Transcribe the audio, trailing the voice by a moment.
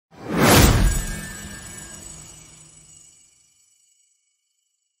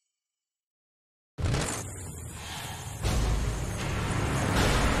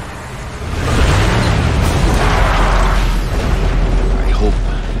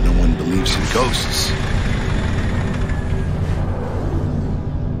Ghosts.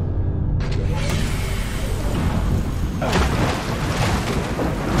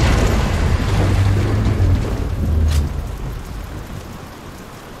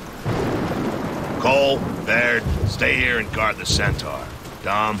 Cole, Baird, stay here and guard the Centaur.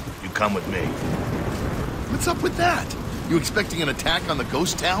 Dom, you come with me. What's up with that? You expecting an attack on the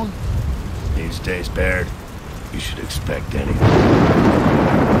ghost town? These days, Baird, you should expect anything.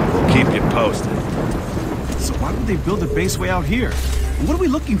 We'll keep you posted. So why would they build a base way out here? And what are we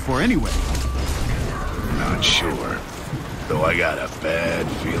looking for anyway? Not sure. Though I got a bad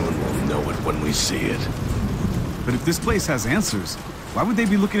feeling we'll know it when we see it. But if this place has answers, why would they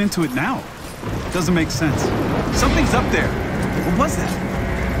be looking into it now? It doesn't make sense. Something's up there. What was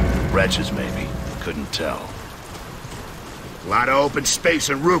that? Wretches, maybe. Couldn't tell. A lot of open space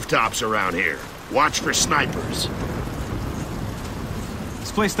and rooftops around here. Watch for snipers.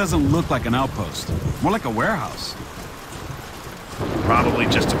 This place doesn't look like an outpost. More like a warehouse. Probably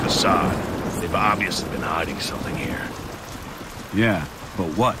just a facade. They've obviously been hiding something here. Yeah, but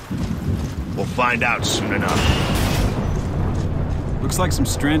what? We'll find out soon enough. Looks like some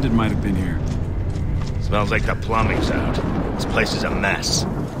stranded might have been here. Smells like the plumbing's out. This place is a mess.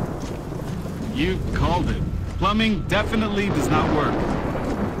 You called it. Plumbing definitely does not work.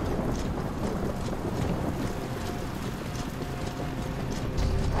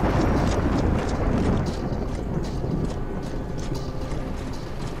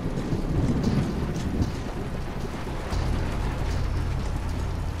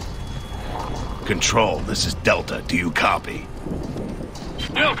 Control, this is Delta. Do you copy?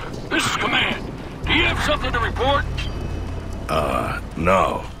 Delta, this is Command. Do you have something to report?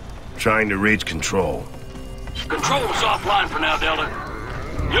 No. Trying to reach Control. Control is offline for now, Delta.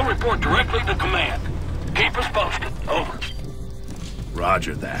 You'll report directly to Command. Keep us posted. Over.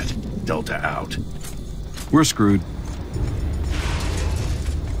 Roger that. Delta out. We're screwed.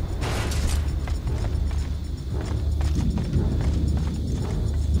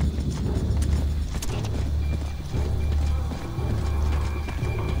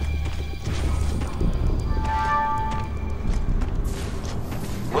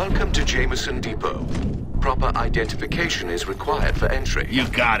 Welcome to Jameson Depot. Proper identification is required for entry. You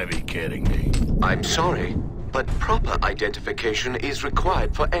gotta be kidding me. I'm sorry, but proper identification is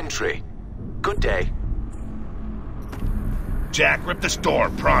required for entry. Good day. Jack, rip this door,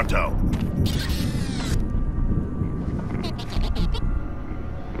 pronto.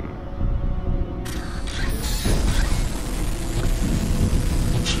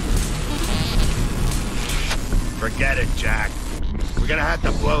 Forget it, Jack. We're gonna have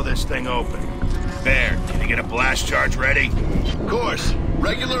to blow this thing open. Baird, can you get a blast charge ready? Of course.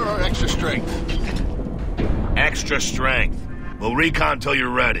 Regular or extra strength? Extra strength. We'll recon till you're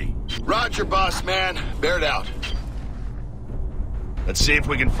ready. Roger, boss man. Baird out. Let's see if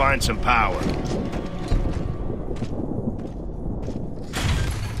we can find some power.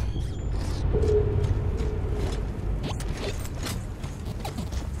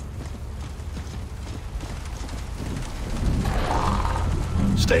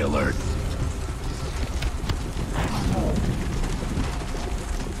 Stay alert.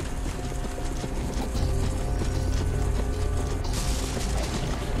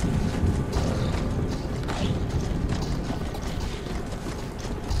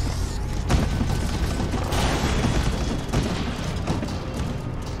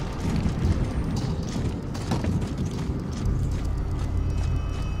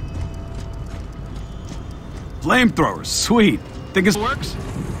 Flamethrowers, sweet. Think it works?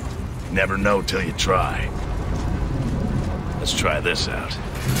 Never know till you try. Let's try this out.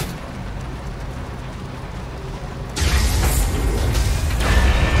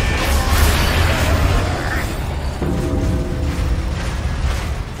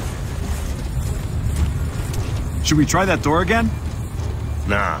 Should we try that door again?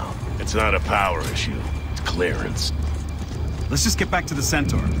 No, it's not a power issue. It's clearance. Let's just get back to the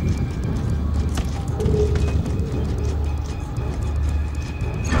Centaur.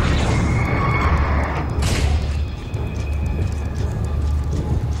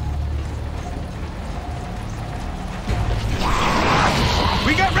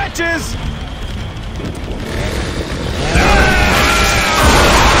 We got wretches!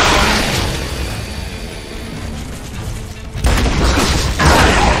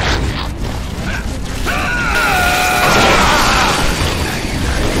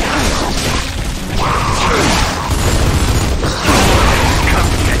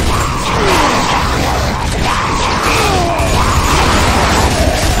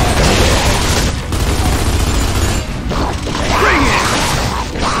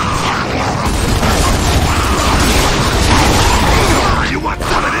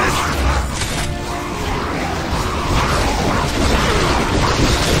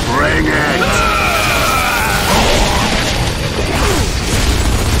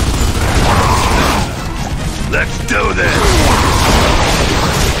 do this!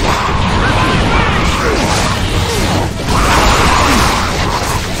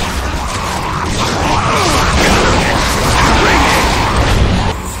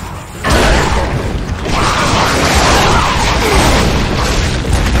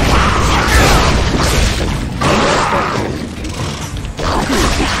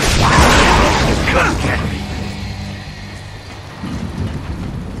 Couldn't get me.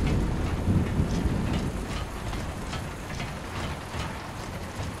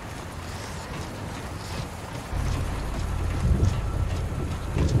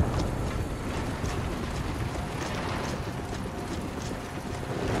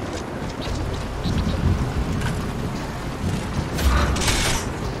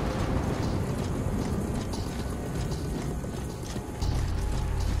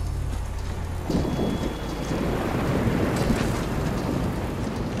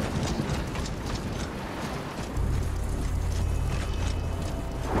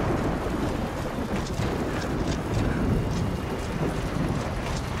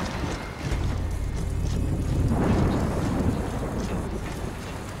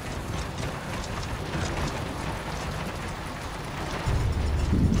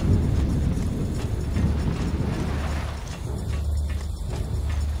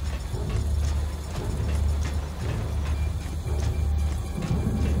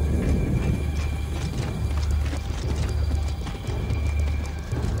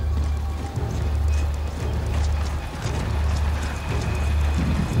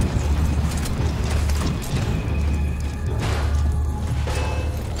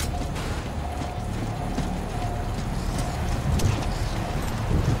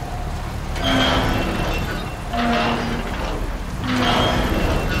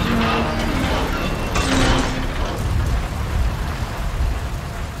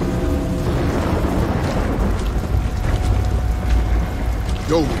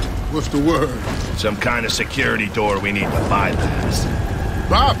 Yo, what's the word? Some kind of security door we need to bypass.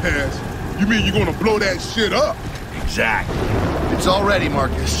 Bypass? You mean you're gonna blow that shit up? Exactly. It's all ready,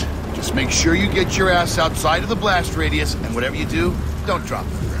 Marcus. Just make sure you get your ass outside of the blast radius, and whatever you do, don't drop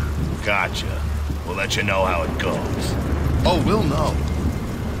it. Gotcha. We'll let you know how it goes. Oh, we'll know.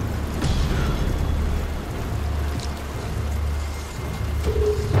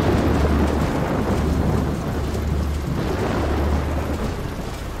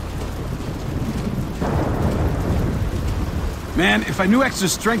 Man, if I knew extra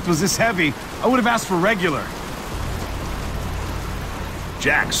strength was this heavy, I would have asked for regular.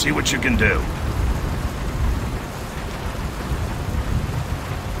 Jack, see what you can do.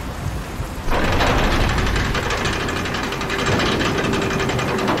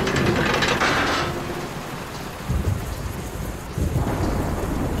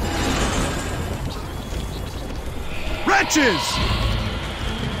 Wretches!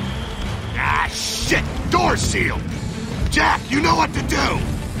 Ah, shit! Door sealed! Jack, you know what to do!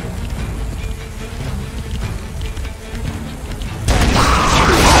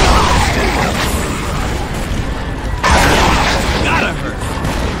 Gotta hurt!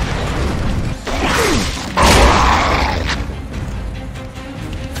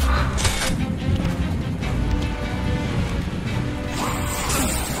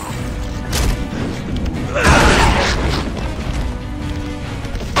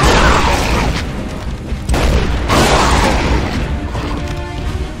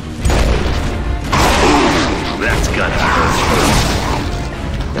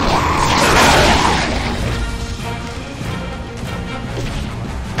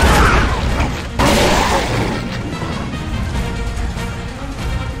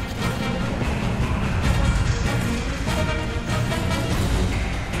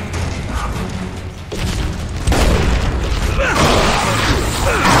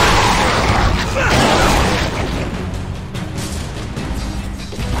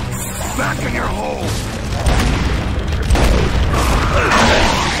 Back in your hole!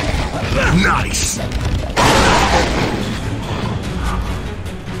 Nice!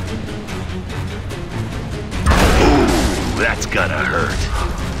 Ooh, that's gonna hurt.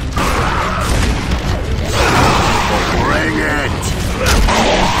 Bring it!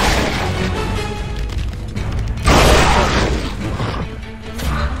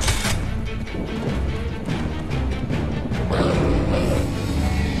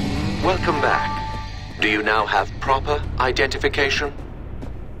 Welcome back. Do you now have proper identification?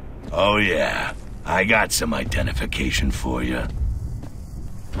 Oh yeah, I got some identification for you.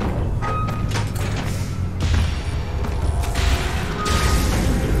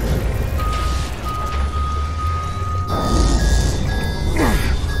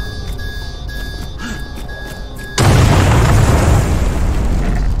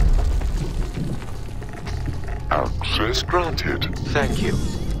 Granted. Thank you.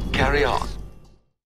 Carry on.